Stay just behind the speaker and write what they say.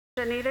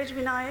Mr. Niraj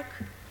Vinaik,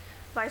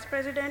 Vice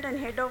President and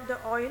Head of the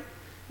Oil,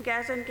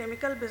 Gas and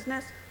Chemical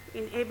Business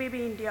in ABB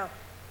India.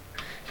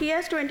 He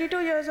has 22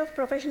 years of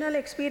professional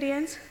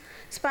experience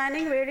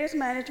spanning various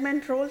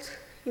management roles,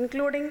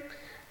 including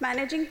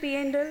managing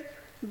P&L,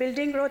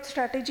 building growth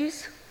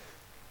strategies,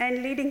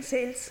 and leading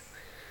sales.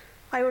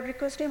 I would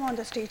request him on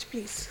the stage,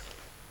 please.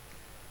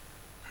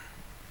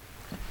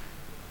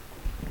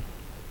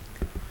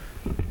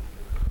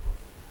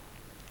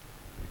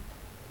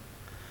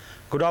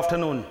 Good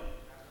afternoon.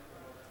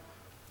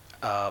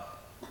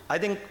 I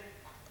think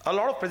a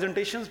lot of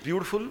presentations,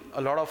 beautiful,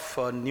 a lot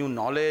of new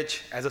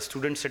knowledge. As a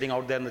student sitting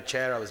out there in the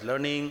chair, I was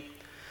learning.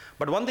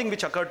 But one thing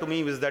which occurred to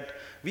me was that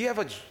we have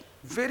a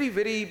very,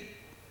 very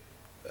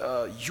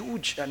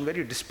huge and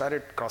very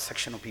disparate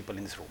cross-section of people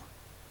in this room.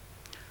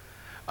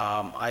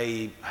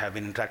 I have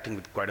been interacting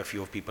with quite a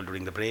few of people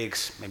during the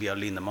breaks, maybe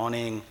early in the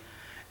morning,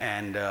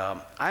 and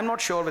I'm not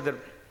sure whether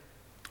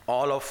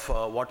all of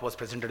what was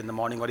presented in the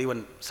morning or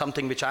even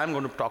something which I'm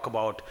going to talk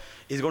about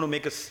is going to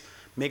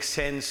make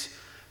sense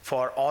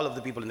for all of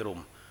the people in the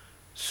room.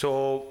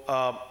 So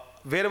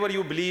wherever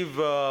you believe,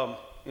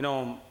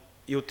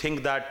 you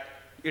think that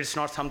it's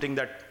not something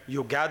that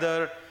you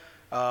gather,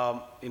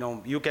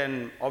 you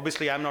can,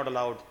 obviously I'm not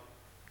allowed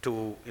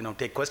to,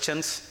 take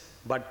questions,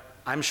 but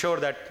I'm sure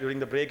that during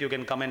the break you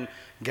can come and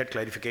get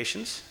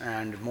clarifications,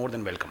 and more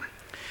than welcome.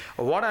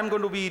 What I'm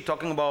going to be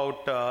talking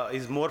about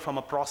is more from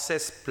a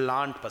process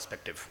plant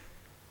perspective.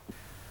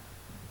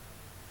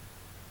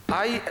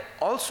 I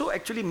also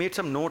actually made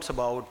some notes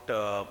about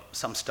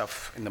some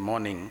stuff in the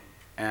morning,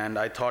 and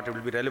I thought it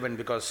would be relevant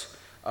because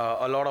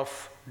a lot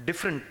of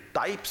different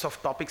types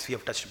of topics we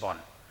have touched upon.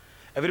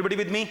 Everybody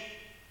with me?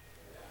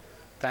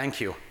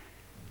 Thank you.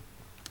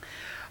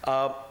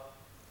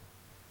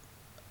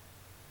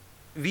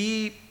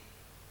 We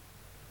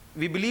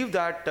believe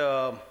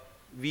that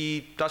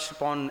we touched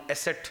upon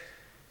asset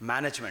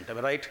management, am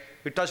I right?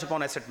 We touched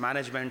upon asset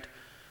management.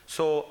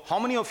 So how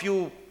many of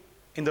you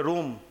in the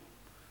room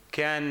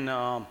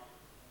can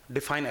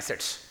define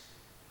assets?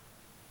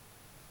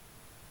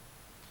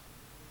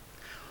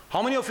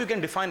 How many of you can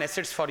define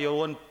assets for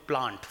your own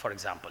plant, for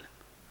example?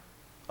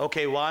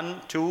 Okay,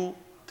 1, 2,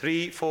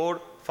 3,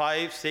 4,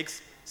 5,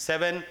 6,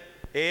 7,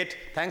 8.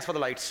 Thanks for the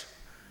lights.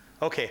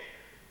 Okay,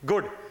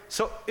 good.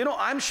 So,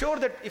 I'm sure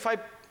that if I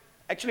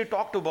actually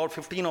talk to about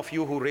 15 of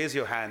you who raise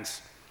your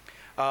hands,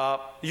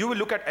 you will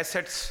look at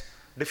assets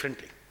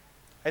differently.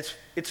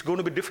 It's going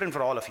to be different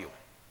for all of you.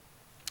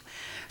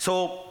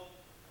 So,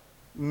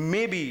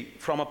 maybe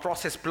from a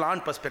process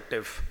plant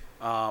perspective,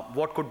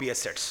 what could be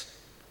assets?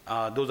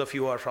 Those of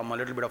you who are from a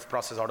little bit of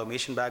process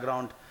automation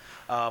background,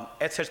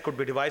 assets could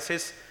be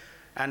devices,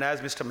 and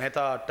as Mr.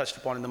 Mehta touched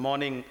upon in the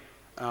morning,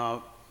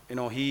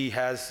 he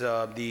has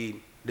the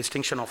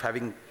distinction of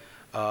having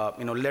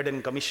led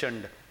and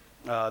commissioned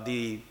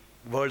the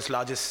world's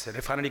largest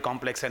refinery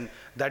complex, and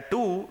that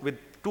too with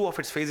 2 of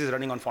its phases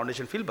running on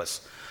foundation field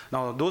bus.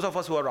 Now, those of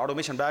us who are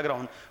automation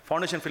background,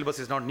 foundation field bus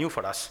is not new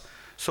for us.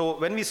 So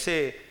when we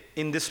say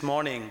in this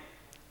morning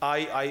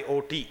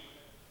IIoT,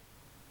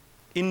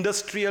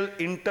 Industrial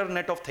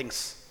Internet of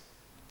Things,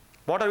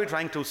 what are we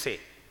trying to say?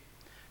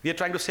 We are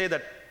trying to say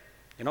that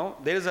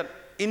there is an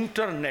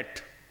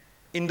internet,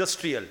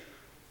 industrial,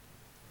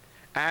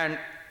 and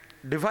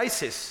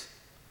devices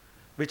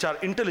which are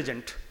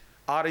intelligent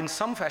are in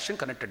some fashion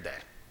connected there.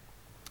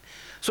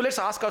 So let's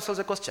ask ourselves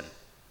a question.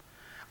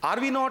 Are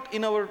we not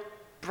in our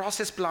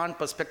process plant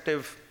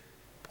perspective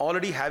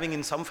already having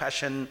in some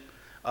fashion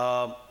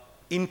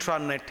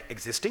intranet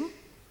existing?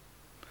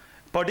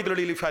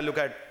 Particularly if I look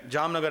at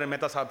Jamnagar, and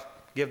Mehta Sahab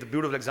gave the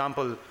beautiful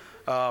example,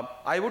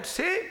 I would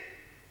say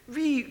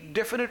we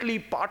definitely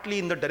partly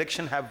in the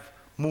direction have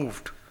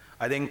moved.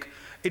 I think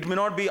it may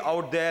not be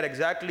out there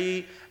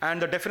exactly,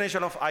 and the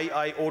definition of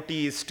IIoT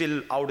is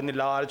still out in the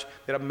large.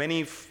 There are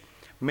many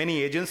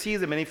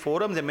agencies and many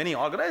forums and many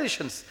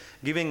organizations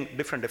giving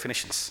different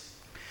definitions.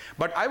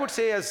 But I would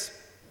say as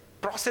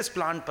process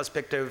plant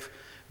perspective,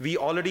 we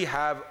already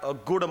have a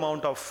good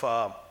amount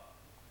of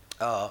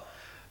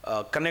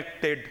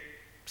connected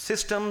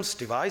systems,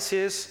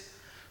 devices.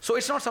 So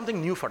it's not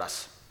something new for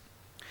us.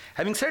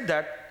 Having said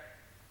that,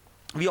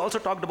 we also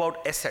talked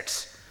about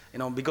assets,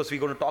 because we're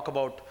going to talk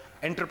about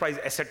enterprise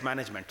asset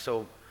management.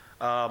 So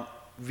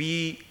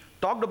we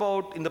talked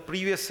about in the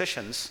previous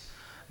sessions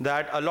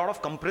that a lot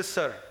of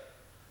compressor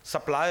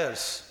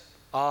suppliers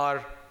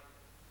are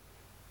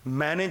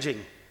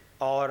managing,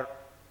 or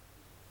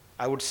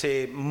I would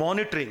say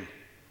monitoring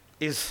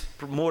is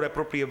more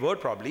appropriate word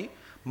probably,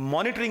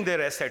 monitoring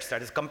their assets,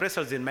 that is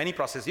compressors in many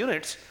process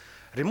units,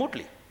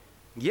 remotely.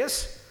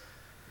 Yes,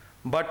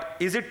 but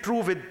is it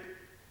true with,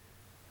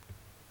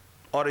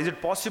 or is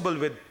it possible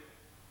with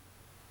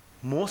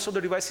most of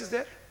the devices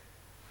there?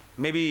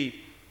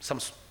 Maybe some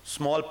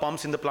small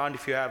pumps in the plant.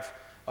 If you have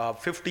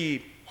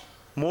 50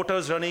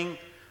 motors running,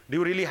 do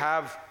you really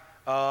have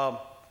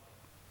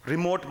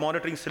remote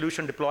monitoring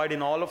solution deployed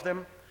in all of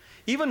them?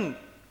 Even,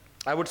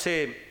 I would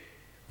say,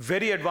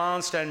 very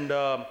advanced and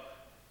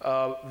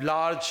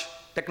large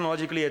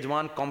technologically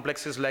advanced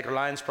complexes like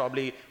Reliance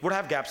probably would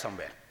have gaps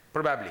somewhere,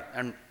 probably,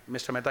 and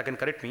Mr. Mehta can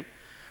correct me.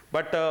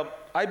 But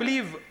I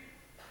believe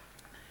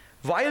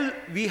while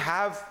we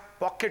have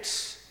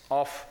pockets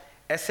of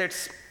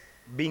assets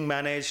being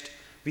managed,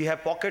 we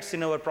have pockets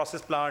in our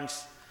process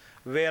plants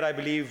where I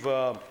believe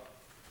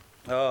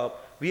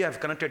we have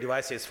connected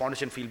devices,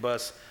 foundation field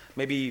bus,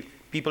 maybe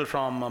people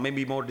from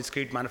maybe more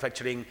discrete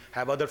manufacturing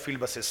have other field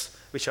buses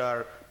which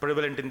are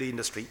prevalent in the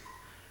industry.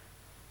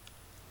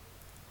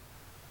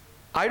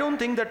 I don't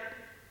think that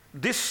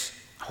this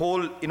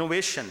whole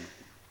innovation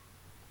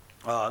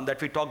that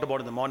we talked about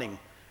in the morning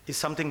is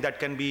something that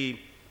can be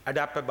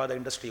adapted by the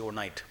industry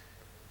overnight.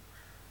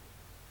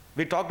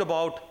 We talked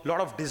about a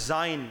lot of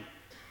design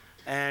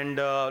and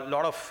a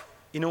lot of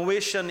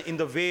innovation in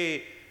the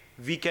way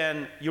we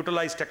can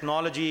utilize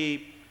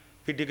technology,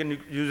 we can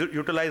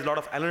utilize a lot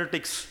of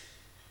analytics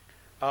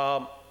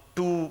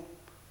to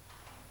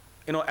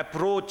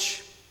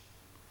approach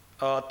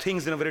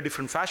things in a very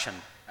different fashion,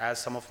 as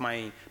some of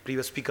my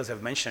previous speakers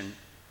have mentioned.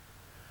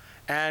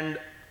 And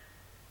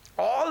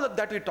all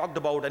that we talked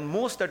about, and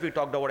most that we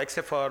talked about,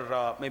 except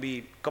for maybe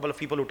a couple of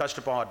people who touched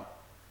upon,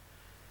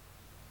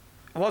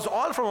 was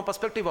all from a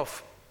perspective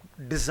of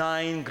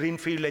design,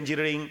 greenfield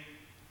engineering.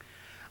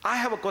 I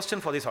have a question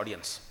for this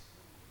audience.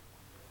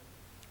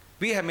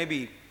 We have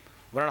maybe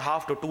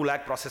 1.5 to 2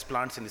 lakh process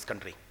plants in this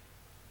country.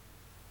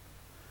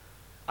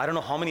 I don't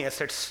know how many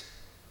assets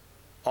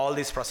all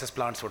these process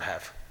plants would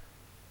have.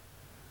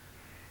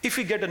 If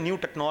we get a new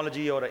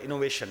technology or an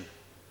innovation,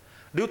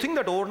 do you think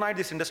that overnight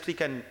this industry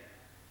can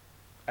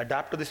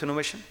adapt to this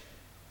innovation?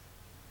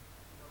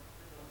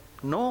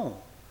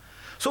 No.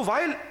 So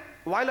while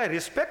I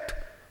respect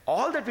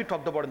all that we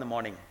talked about in the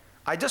morning,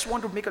 I just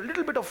want to make a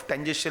little bit of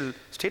tangential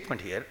statement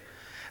here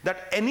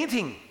that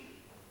anything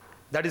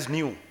that is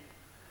new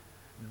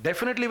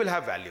definitely will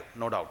have value,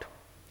 no doubt.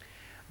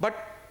 But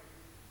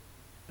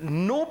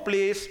no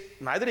place,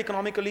 neither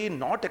economically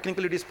nor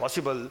technically, it is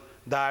possible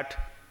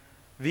that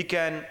we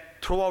can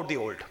throw out the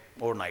old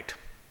overnight.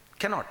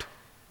 Cannot.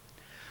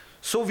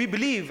 So we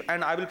believe,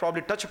 and I will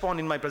probably touch upon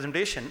in my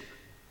presentation,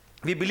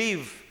 we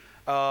believe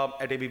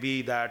at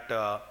ABB that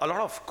a lot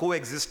of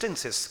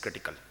coexistence is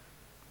critical.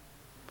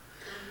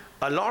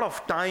 A lot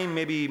of time,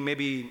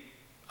 maybe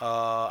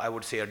I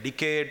would say a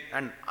decade,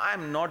 and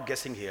I'm not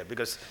guessing here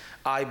because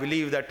I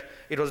believe that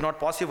it was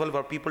not possible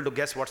for people to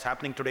guess what's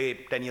happening today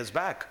 10 years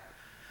back.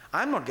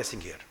 I'm not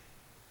guessing here.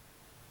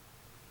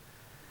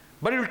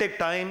 But it will take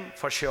time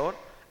for sure,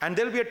 and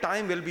there will be a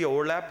time, there will be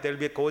overlap, there will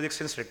be a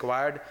coexistence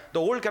required. The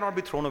old cannot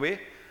be thrown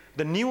away.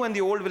 The new and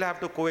the old will have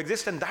to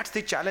coexist, and that's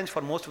the challenge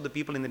for most of the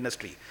people in the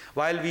industry.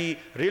 While we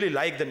really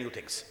like the new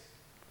things,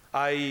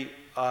 I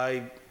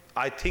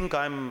think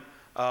I'm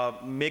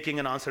making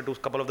an answer to a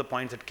couple of the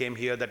points that came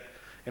here that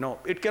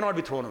it cannot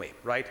be thrown away,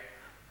 right?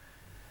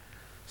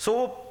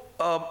 So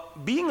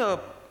being a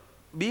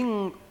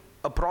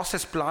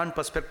process plant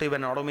perspective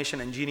and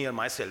automation engineer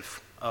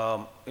myself,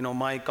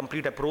 my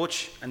complete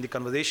approach and the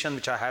conversation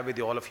which I have with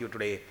all of you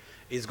today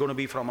is going to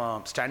be from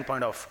a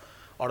standpoint of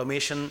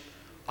automation,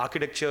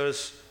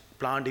 architectures,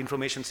 plant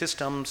information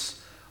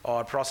systems,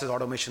 or process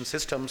automation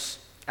systems,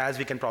 as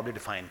we can probably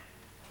define.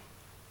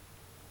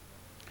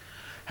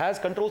 As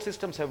control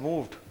systems have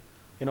moved,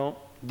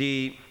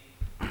 the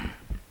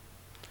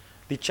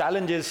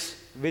challenges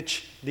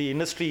which the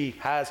industry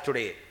has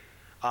today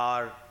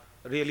are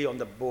really on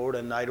the board,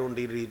 and I don't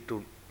really need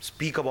to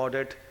speak about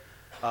it.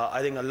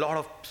 I think a lot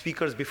of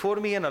speakers before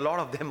me and a lot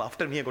of them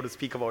after me are going to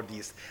speak about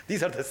these.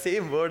 These are the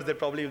same words that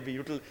probably will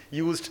be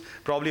used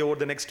probably over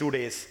the next 2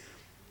 days.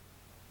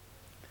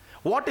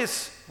 What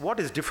is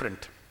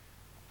different?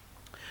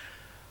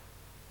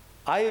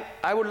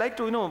 I would like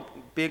to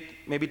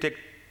maybe take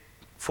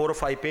 4 or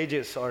 5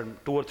 pages or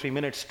 2 or 3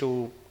 minutes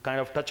to kind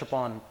of touch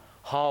upon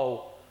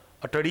how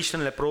a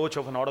traditional approach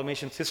of an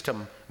automation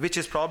system, which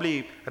is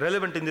probably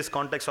relevant in this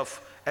context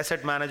of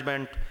asset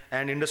management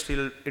and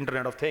industrial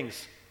Internet of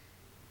Things,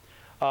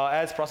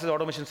 as process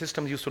automation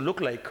systems used to look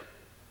like,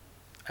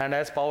 and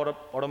as power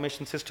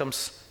automation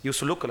systems used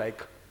to look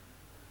like.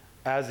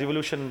 As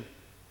evolution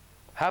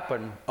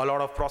happened, a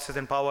lot of process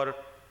and power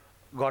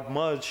got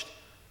merged,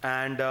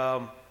 and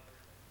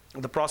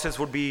the process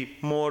would be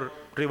more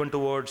driven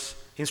towards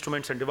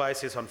instruments and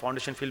devices on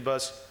foundation field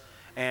bus,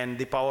 and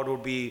the power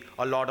would be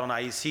a lot on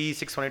IEC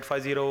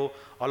 61850,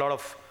 a lot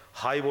of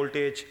high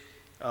voltage,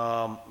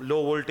 low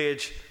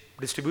voltage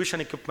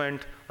distribution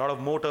equipment, a lot of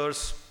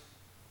motors.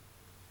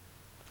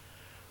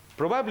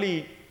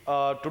 Probably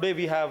today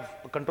we have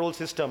a control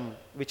system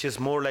which is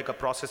more like a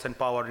process and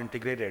power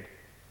integrated.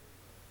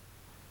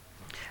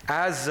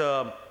 As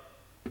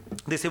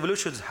this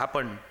evolution has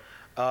happened,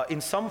 in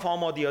some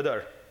form or the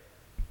other,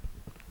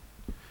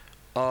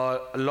 a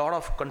lot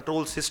of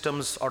control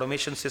systems,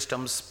 automation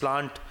systems,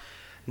 plant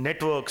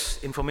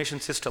networks, information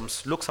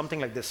systems look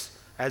something like this,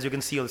 as you can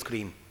see on the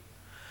screen.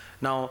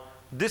 Now,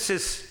 this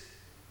is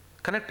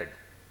connected.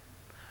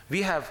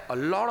 We have a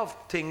lot of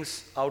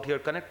things out here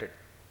connected.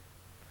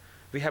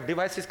 We have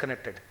devices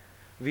connected.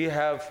 We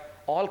have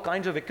all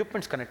kinds of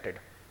equipments connected.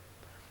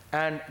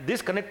 And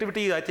this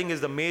connectivity, I think,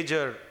 is the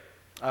major,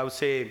 I would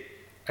say,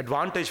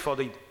 advantage for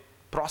the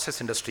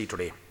process industry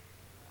today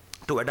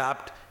to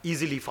adapt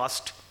easily,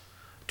 fast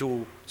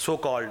to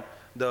so-called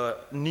the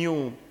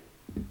new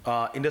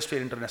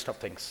industrial Internet of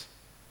Things.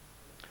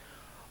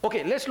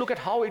 Okay, let's look at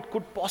how it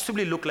could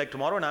possibly look like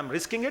tomorrow, and I'm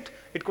risking it.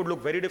 It could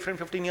look very different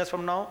 15 years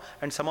from now,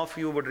 and some of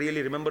you would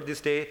really remember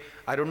this day.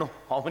 I don't know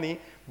how many,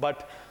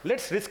 but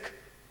let's risk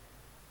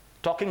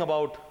talking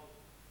about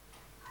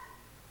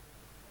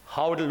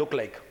how it'll look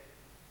like.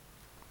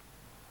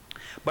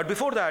 But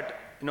before that,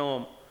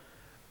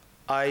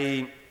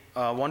 I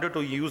wanted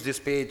to use this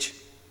page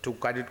to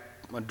kind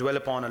of dwell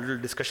upon a little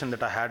discussion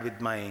that I had with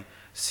my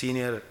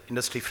senior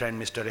industry friend,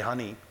 Mr.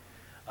 Rehani,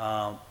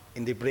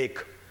 in the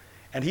break.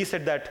 And he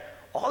said that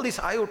all this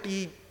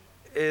IoT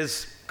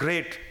is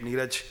great,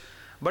 Niraj,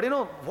 but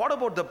what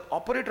about the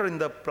operator in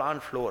the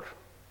plant floor?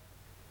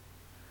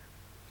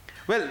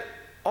 Well,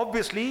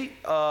 obviously,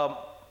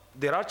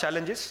 there are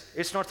challenges.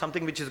 It's not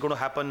something which is going to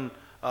happen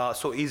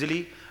so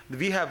easily.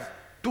 We have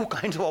two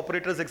kinds of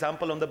operators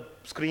example on the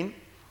screen.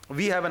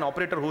 We have an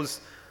operator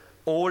who's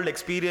old,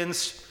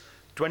 experienced,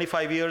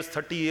 25 years,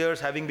 30 years,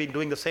 having been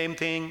doing the same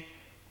thing.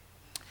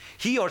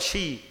 He or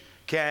she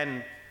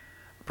can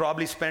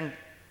probably spend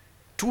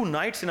 2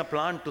 nights in a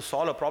plant to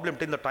solve a problem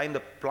till the time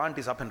the plant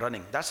is up and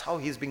running. That's how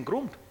he's being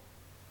groomed.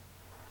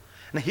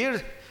 Now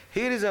here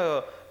is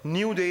a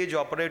new age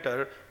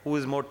operator who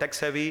is more tech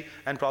savvy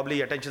and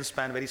probably attention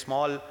span very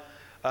small.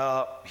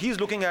 He's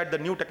looking at the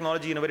new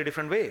technology in a very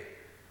different way.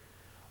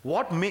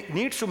 What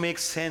needs to make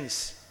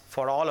sense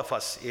for all of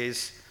us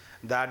is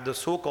that the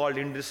so-called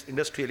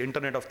industrial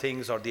Internet of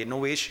Things, or the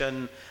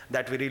innovation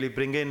that we really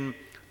bring in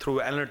through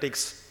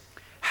analytics,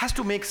 has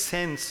to make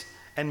sense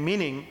and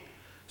meaning,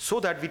 so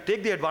that we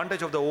take the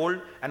advantage of the old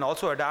and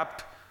also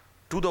adapt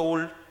to the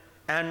old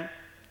and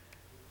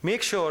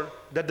make sure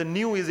that the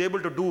new is able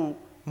to do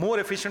more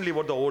efficiently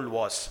what the old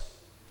was.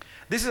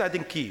 This is, I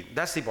think, key.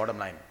 That's the bottom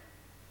line.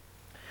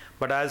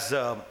 But as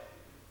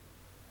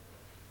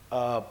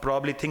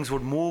probably things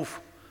would move,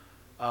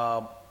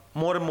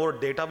 more and more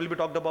data will be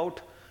talked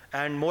about,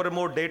 and more and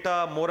more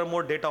data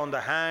on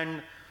the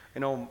hand.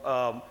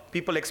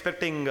 People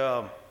expecting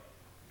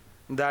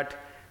that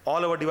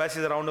all our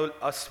devices around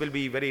us will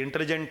be very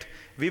intelligent.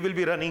 We will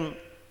be running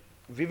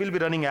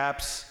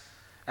apps,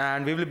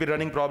 and we will be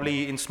running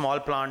probably in small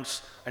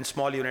plants and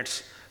small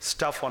units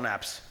stuff on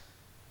apps.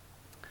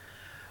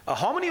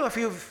 How many of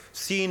you have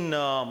seen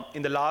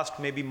in the last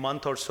maybe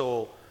month or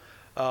so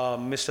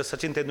Mr.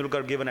 Sachin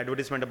Tendulkar gave an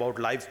advertisement about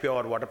Life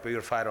Pure water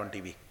purifier on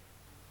TV?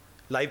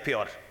 Life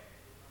Pure.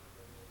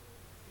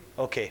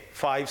 Okay,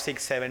 5,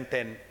 6, 7,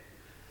 10.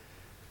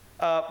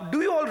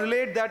 Do you all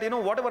relate that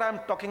whatever I'm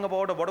talking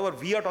about or whatever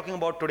we are talking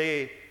about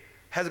today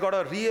has got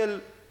a real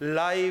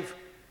live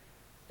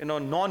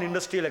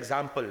non-industrial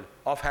example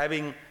of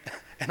having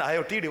an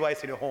IoT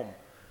device in your home?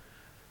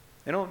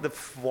 The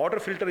water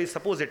filter is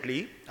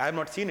supposedly, I have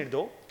not seen it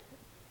though,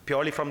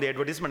 purely from the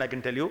advertisement I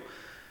can tell you,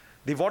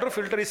 the water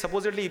filter is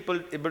supposedly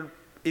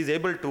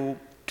able to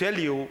tell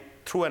you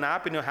through an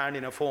app in your hand,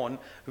 in your phone,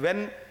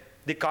 when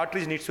the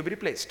cartridge needs to be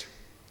replaced.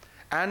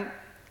 And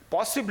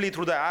possibly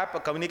through the app, a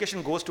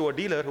communication goes to a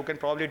dealer who can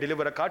probably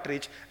deliver a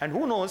cartridge, and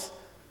who knows,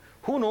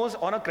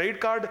 on a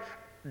credit card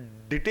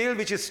detail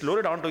which is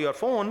loaded onto your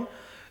phone,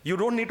 you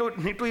don't need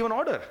to even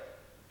order.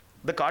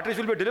 The cartridge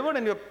will be delivered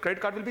and your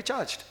credit card will be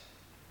charged.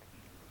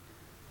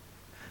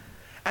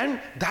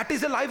 And that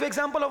is a live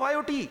example of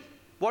IoT.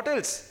 What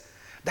else?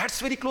 That's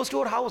very close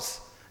to our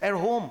house, our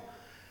home.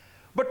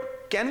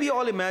 But can we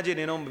all imagine,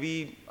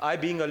 I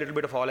being a little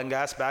bit of oil and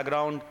gas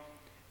background,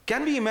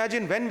 can we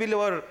imagine when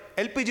will our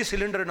LPG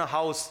cylinder in a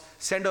house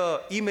send an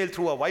email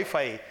through a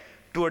Wi-Fi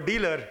to a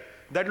dealer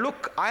that,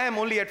 look, I am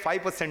only at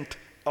 5%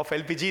 of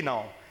LPG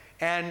now,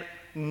 and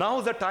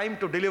now's the time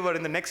to deliver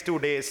in the next 2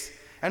 days.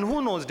 And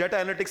who knows, data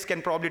analytics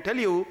can probably tell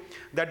you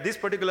that this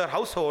particular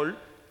household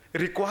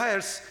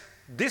requires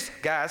this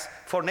gas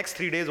for next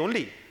 3 days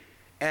only.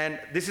 And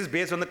this is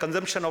based on the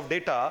consumption of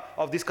data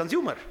of this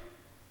consumer.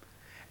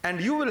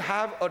 And you will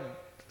have a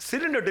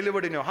cylinder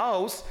delivered in your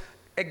house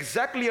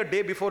exactly a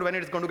day before when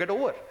it is going to get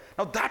over.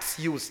 Now that's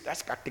use,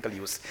 that's practical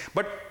use.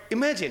 But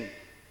imagine,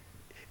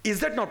 is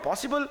that not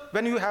possible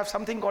when you have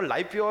something called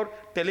Life Pure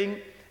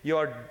telling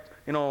your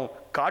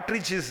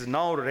cartridge is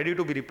now ready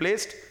to be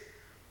replaced?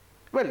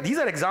 Well, these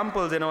are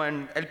examples, and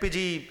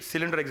LPG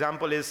cylinder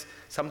example is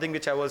something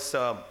which I was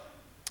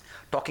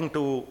talking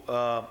to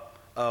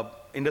a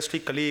industry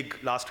colleague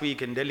last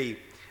week in Delhi,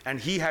 and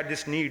he had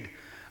this need,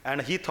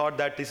 and he thought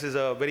that this is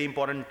a very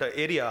important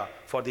area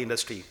for the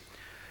industry.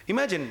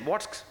 Imagine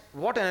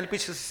what an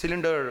LPG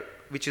cylinder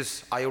which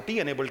is IoT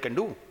enabled can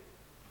do.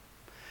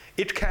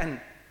 It can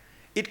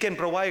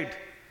provide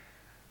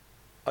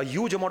a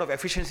huge amount of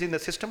efficiency in the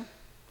system,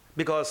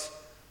 because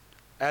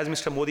as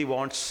Mr. Modi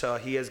wants,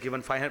 he has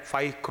given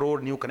 5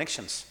 crore new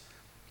connections,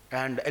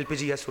 and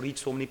LPG has to reach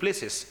so many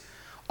places.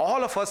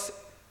 All of us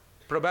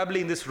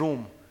probably in this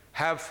room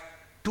have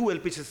 2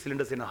 LPG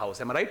cylinders in a house,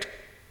 am I right?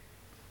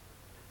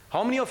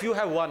 How many of you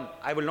have one?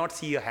 I will not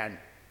see your hand.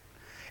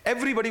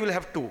 Everybody will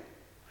have 2.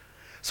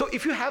 So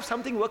if you have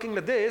something working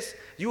like this,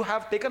 you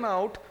have taken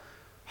out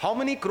how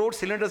many crore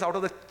cylinders out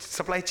of the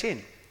supply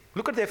chain?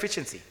 Look at the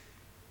efficiency.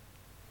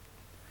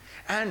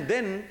 And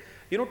then,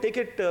 take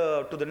it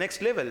to the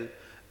next level.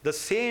 The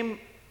same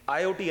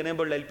IoT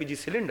enabled LPG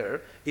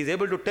cylinder is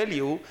able to tell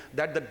you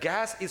that the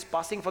gas is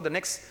passing for the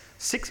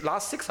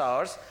last 6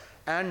 hours,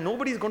 and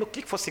nobody is going to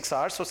click for 6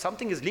 hours, so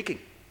something is leaking.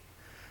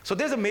 So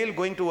there's a mail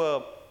going to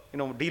a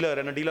dealer,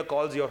 and a dealer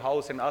calls your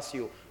house and asks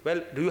you,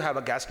 well, do you have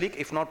a gas leak?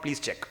 If not, please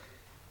check.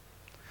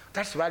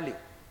 That's value.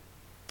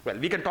 Well,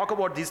 we can talk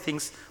about these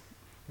things.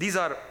 These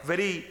are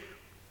very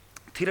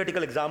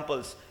theoretical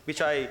examples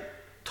which I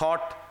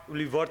thought will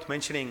be worth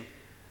mentioning,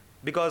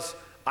 because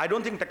I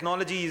don't think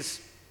technology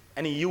is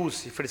any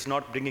use if it is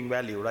not bringing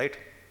value, right?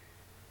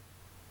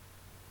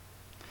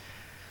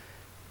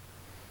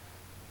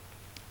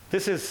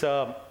 This is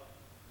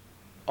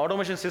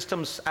automation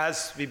systems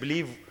as we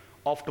believe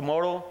of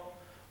tomorrow.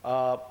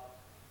 A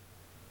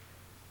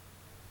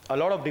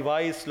lot of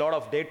device, a lot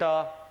of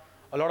data,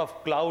 a lot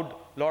of cloud,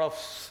 a lot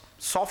of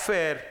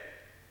software,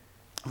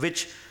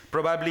 which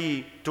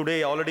probably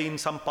today already in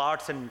some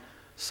parts and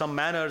some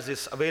manners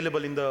is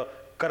available in the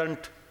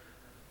current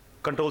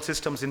control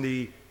systems in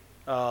the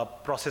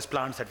process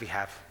plants that we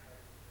have.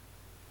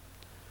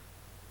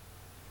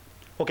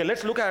 Okay,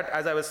 let's look at,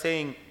 as I was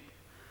saying,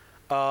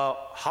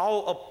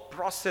 how a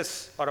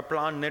process or a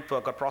plant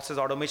network, a process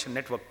automation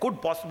network could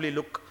possibly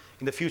look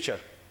in the future.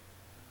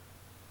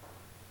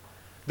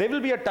 There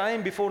will be a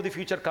time before the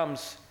future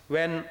comes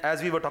when,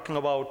 as we were talking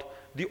about,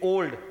 the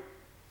old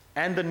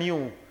and the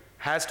new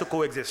has to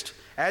coexist.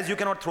 As you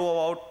cannot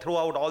throw out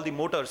all the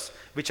motors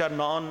which are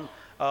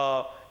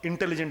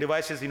non-intelligent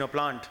devices in a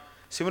plant,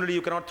 similarly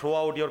you cannot throw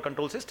out your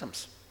control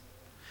systems.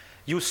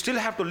 You still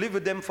have to live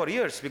with them for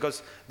years,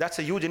 because that's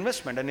a huge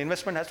investment, and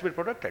investment has to be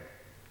protected.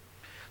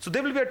 So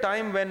there will be a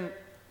time when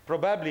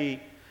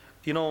probably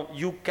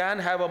you can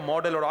have a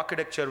model or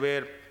architecture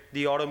where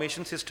the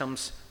automation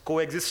systems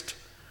coexist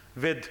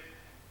with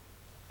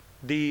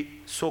the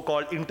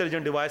so-called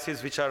intelligent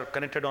devices which are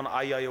connected on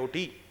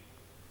IIoT.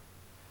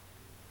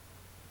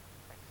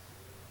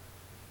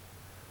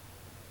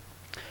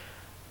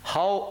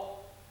 How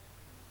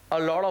a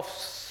lot of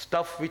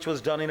stuff which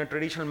was done in a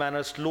traditional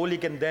manner slowly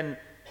can then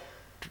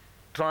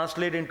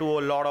translate into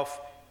a lot of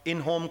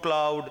in-home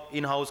cloud,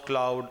 in-house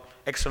cloud,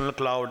 external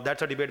cloud.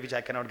 That's a debate which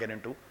I cannot get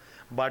into,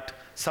 but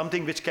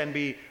something which can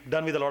be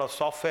done with a lot of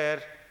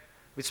software,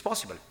 which is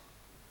possible.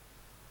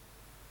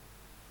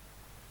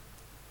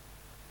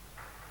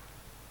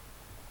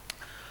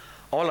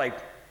 All right,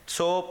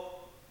 so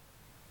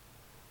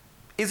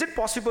is it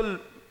possible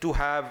to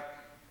have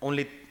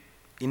only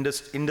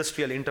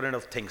industrial Internet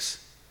of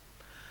Things?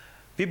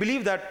 We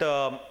believe that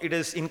it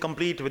is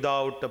incomplete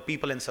without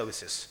people and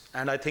services.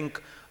 And I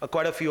think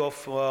quite a few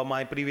of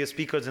my previous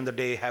speakers in the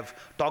day have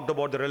talked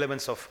about the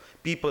relevance of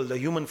people, the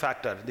human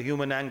factor, the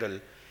human angle.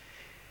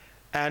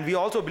 And we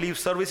also believe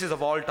services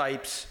of all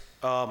types,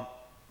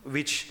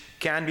 which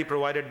can be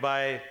provided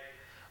by,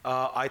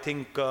 I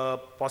think,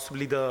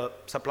 possibly the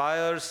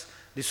suppliers,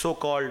 the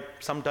so-called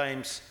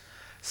sometimes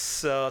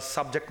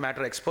subject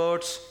matter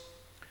experts,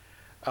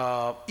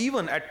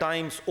 even at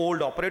times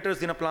old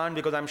operators in a plant,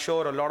 because I'm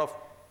sure a lot of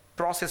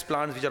process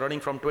plants which are running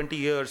from 20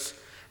 years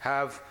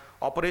have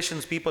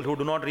operations people who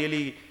do not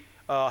really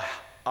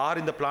are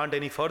in the plant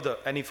any further,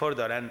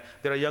 and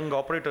there are young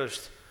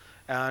operators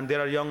and there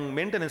are young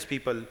maintenance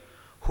people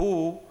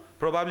who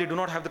probably do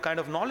not have the kind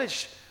of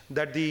knowledge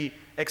that the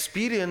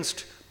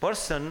experienced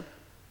person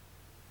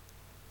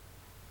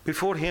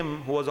before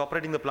him who was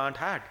operating the plant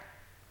had.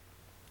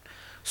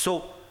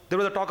 So there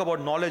was a talk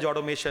about knowledge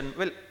automation.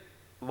 Well,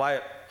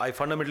 why I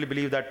fundamentally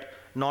believe that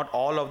not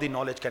all of the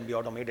knowledge can be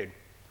automated,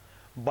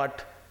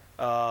 but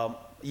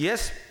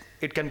yes,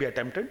 it can be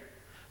attempted.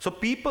 So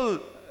people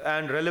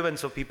and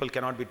relevance of people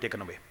cannot be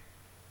taken away.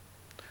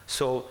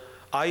 So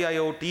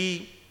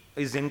IIoT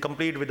is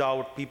incomplete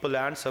without people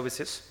and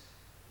services.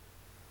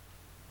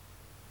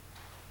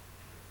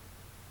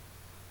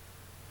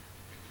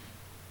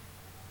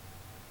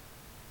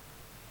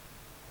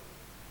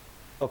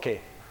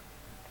 Okay.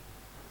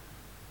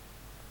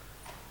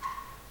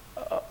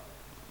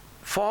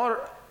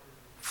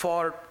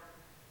 For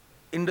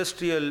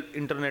industrial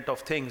Internet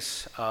of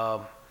Things,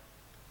 one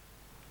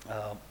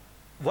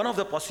of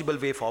the possible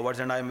way forwards,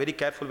 and I am very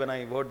careful when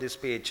I word this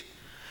page,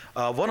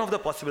 one of the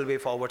possible way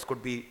forwards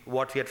could be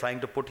what we are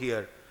trying to put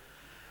here.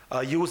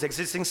 Use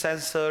existing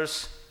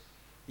sensors,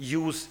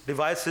 use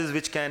devices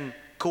which can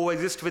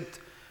coexist with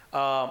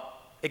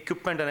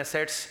equipment and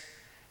assets,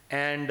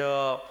 and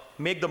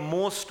make the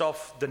most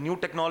of the new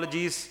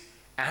technologies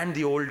and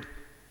the old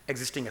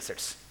existing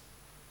assets.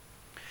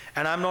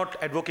 And I'm not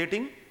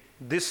advocating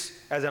this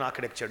as an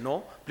architecture.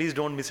 No, please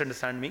don't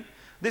misunderstand me.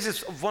 This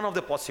is one of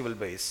the possible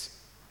ways.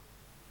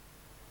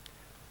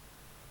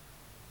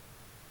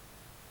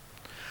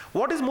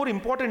 What is more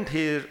important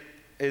here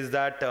is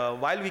that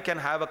while we can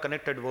have a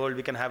connected world,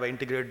 we can have an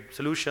integrated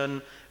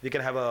solution, we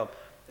can have an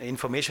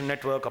information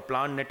network, a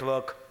plant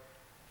network,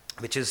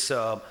 which is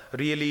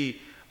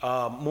really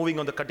moving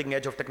on the cutting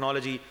edge of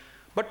technology.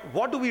 But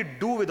what do we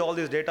do with all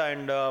this data?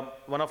 And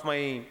one of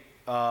my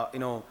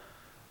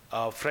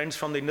friends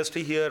from the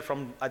industry here,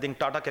 from I think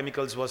Tata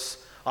Chemicals,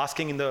 was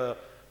asking in the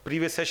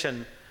previous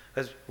session,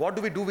 is what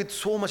do we do with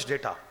so much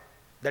data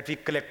that we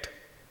collect?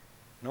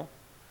 No?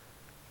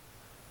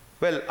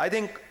 Well, I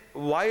think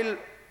while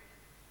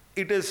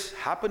it is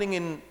happening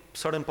in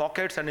certain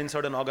pockets and in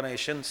certain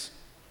organizations,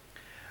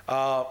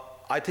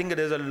 I think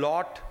there is a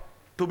lot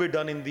to be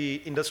done in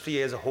the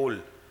industry as a whole,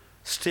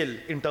 still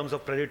in terms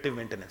of predictive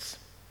maintenance.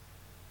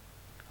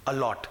 A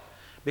lot.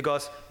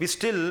 Because we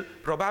still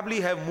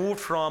probably have moved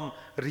from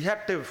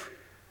reactive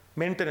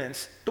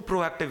maintenance to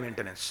proactive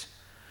maintenance.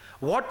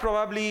 What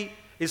probably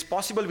is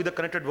possible with the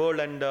connected world,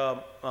 and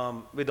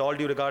with all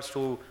due regards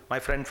to my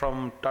friend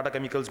from Tata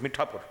Chemicals,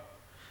 Mithapur,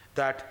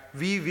 that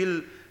we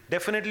will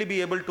definitely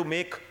be able to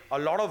make a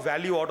lot of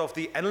value out of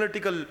the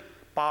analytical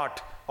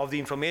part of the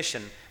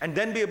information and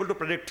then be able to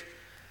predict.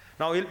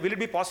 Now, will it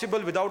be possible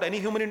without any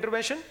human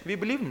intervention? We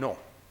believe no.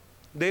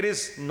 There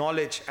is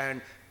knowledge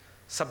and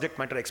subject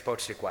matter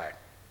experts required.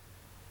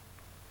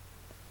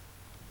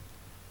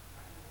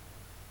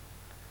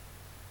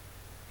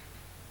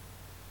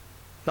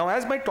 Now,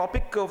 as my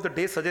topic of the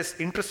day suggests,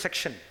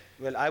 intersection.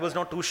 Well, I was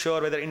not too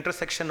sure whether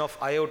intersection of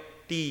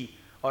IoT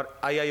or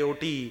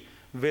IIoT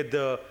with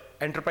the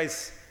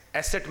enterprise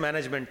asset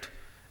management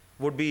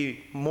would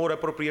be more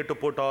appropriate to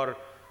put, or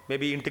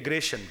maybe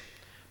integration,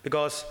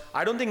 because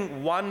I don't think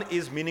one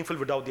is meaningful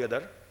without the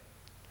other.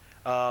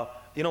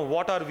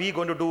 What are we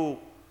going to do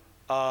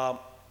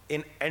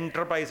in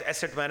enterprise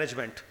asset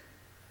management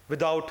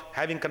without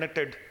having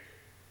connected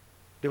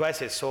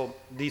devices? So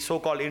the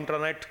so-called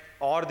intranet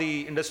or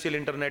the industrial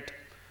internet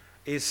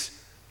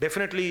is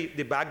definitely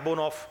the backbone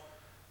of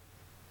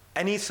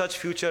any such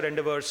future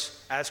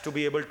endeavors as to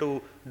be able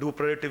to do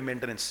predictive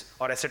maintenance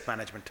or asset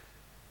management.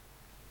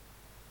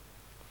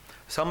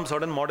 Some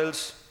certain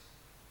models.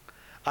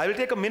 I will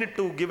take a minute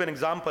to give an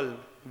example,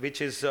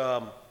 which is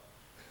of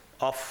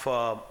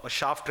a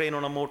shaft train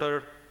on a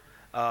motor.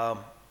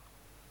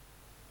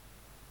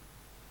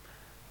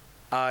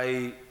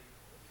 I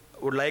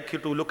would like you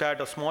to look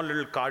at a small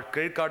little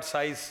credit card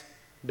size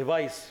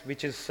device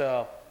which is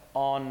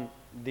on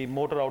the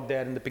motor out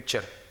there in the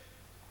picture.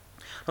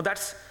 Now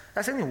that's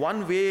only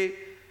one way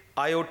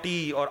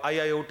IoT or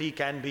IIoT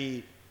can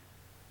be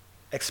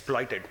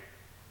exploited.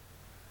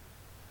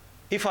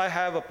 If I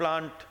have a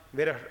plant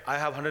where I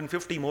have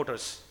 150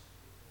 motors,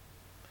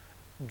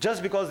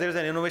 just because there is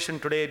an innovation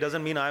today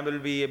doesn't mean I will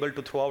be able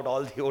to throw out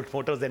all the old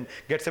motors and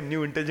get some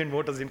new intelligent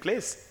motors in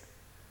place.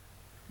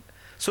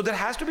 So there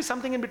has to be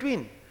something in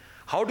between.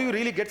 How do you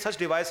really get such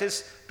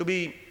devices to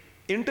be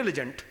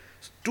intelligent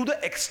to the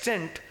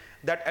extent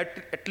that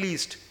at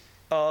least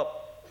a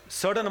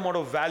certain amount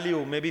of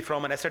value, maybe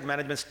from an asset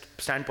management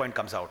standpoint,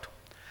 comes out?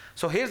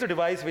 So here's the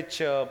device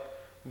which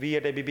we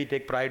at ABB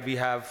take pride we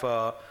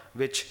have,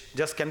 which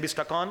just can be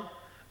stuck on,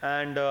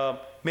 and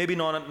maybe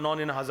not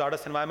in a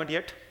hazardous environment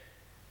yet,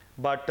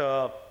 but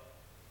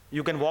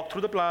you can walk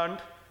through the plant,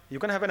 you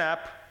can have an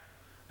app,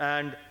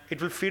 and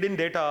it will feed in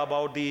data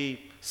about the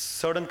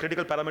certain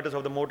critical parameters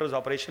of the motor's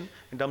operation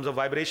in terms of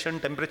vibration,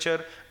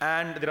 temperature,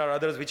 and there are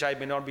others which I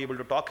may not be able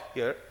to talk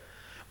here.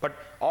 But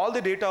all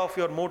the data of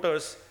your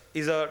motors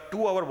is a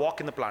 2-hour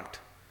walk in the plant.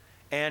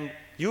 And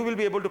you will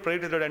be able to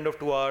predict at the end of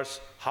 2 hours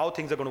how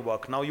things are going to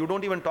work. Now, you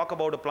don't even talk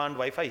about a plant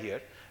Wi-Fi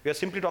here. We are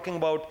simply talking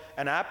about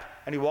an app,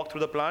 and you walk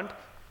through the plant.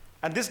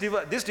 And this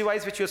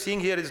device which you're seeing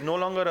here is no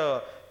longer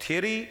a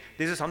theory.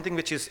 This is something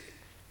which is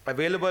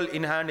available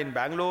in hand in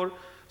Bangalore.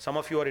 Some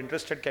of you are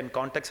interested can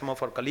contact some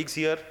of our colleagues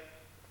here,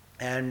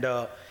 and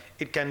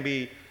it can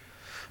be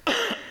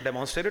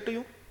demonstrated to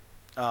you.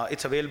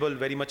 It's available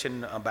very much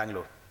in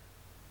Bangalore.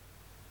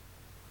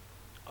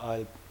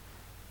 I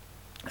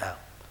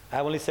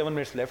have only 7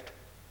 minutes left.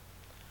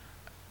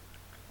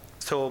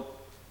 So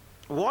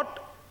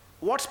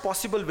what's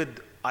possible with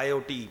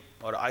IoT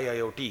or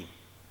IIoT?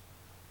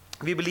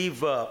 We believe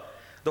the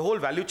whole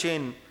value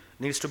chain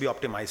needs to be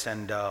optimized,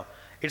 and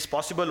it's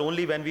possible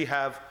only when we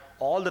have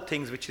all the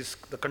things, which is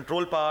the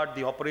control part,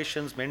 the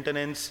operations,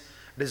 maintenance,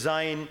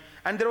 design,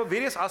 and there are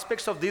various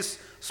aspects of these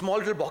small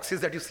little boxes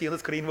that you see on the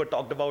screen were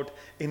talked about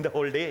in the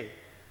whole day.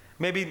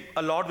 Maybe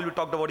a lot will be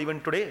talked about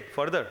even today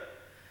further.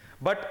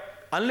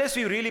 But unless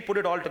we really put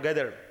it all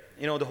together,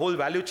 the whole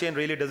value chain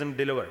really doesn't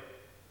deliver.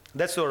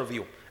 That's our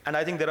view. And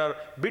I think there are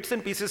bits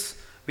and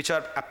pieces which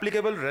are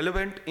applicable,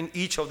 relevant in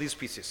each of these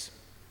pieces.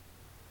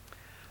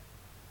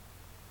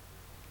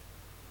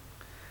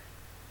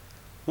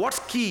 What's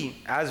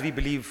key, as we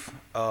believe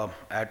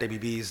at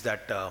ABB, is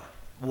that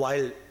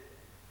while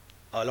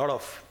a lot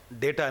of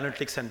data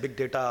analytics and big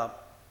data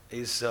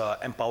is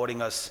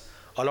empowering us,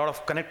 a lot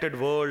of connected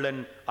world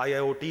and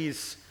IIoT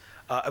is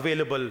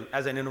available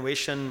as an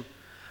innovation.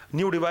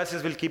 New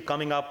devices will keep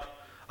coming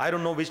up. I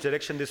don't know which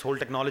direction this whole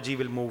technology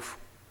will move.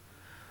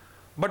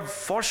 But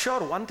for sure,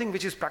 one thing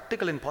which is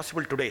practical and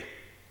possible today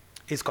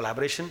is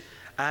collaboration.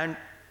 And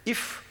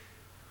if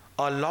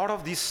a lot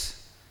of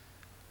this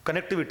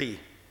connectivity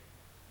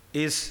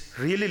is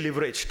really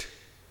leveraged,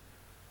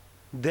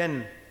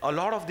 then a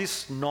lot of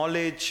this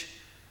knowledge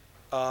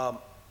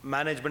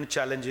management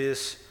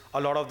challenges, a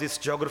lot of this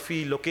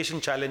geography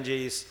location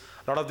challenges,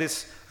 a lot of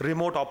this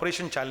remote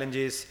operation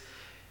challenges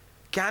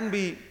can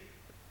be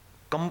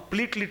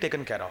completely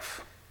taken care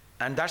of.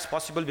 And that's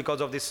possible because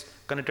of this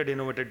connected,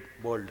 innovated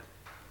world.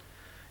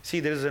 See,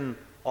 there is an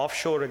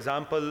offshore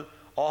example.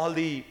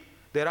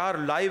 There are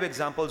live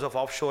examples of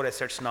offshore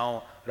assets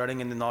now running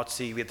in the North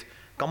Sea with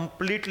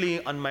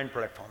completely unmanned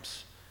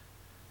platforms.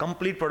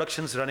 Complete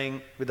productions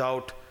running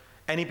without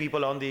any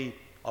people on the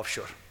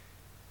offshore.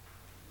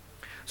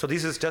 So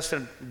this is just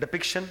a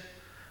depiction.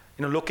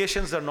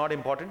 Locations are not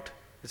important.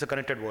 It's a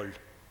connected world.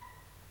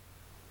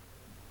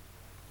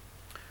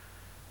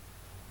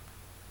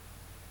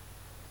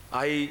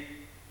 I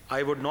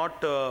would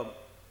not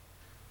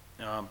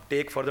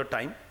take further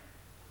time,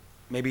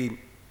 maybe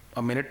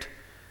a minute.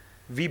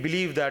 We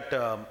believe that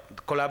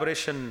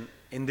collaboration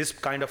in this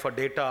kind of a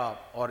data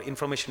or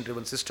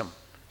information-driven system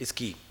is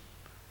key.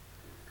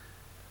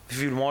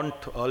 If you want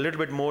a little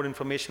bit more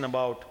information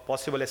about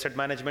possible asset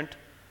management,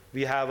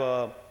 we have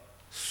a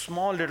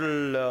small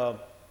little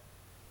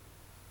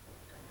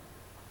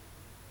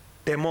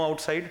demo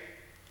outside,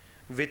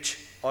 which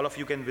all of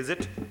you can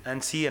visit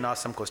and see and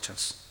ask some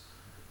questions.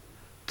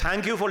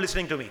 Thank you for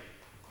listening to me.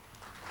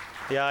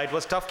 Yeah, it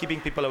was tough keeping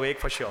people awake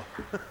for sure.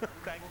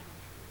 Thank you.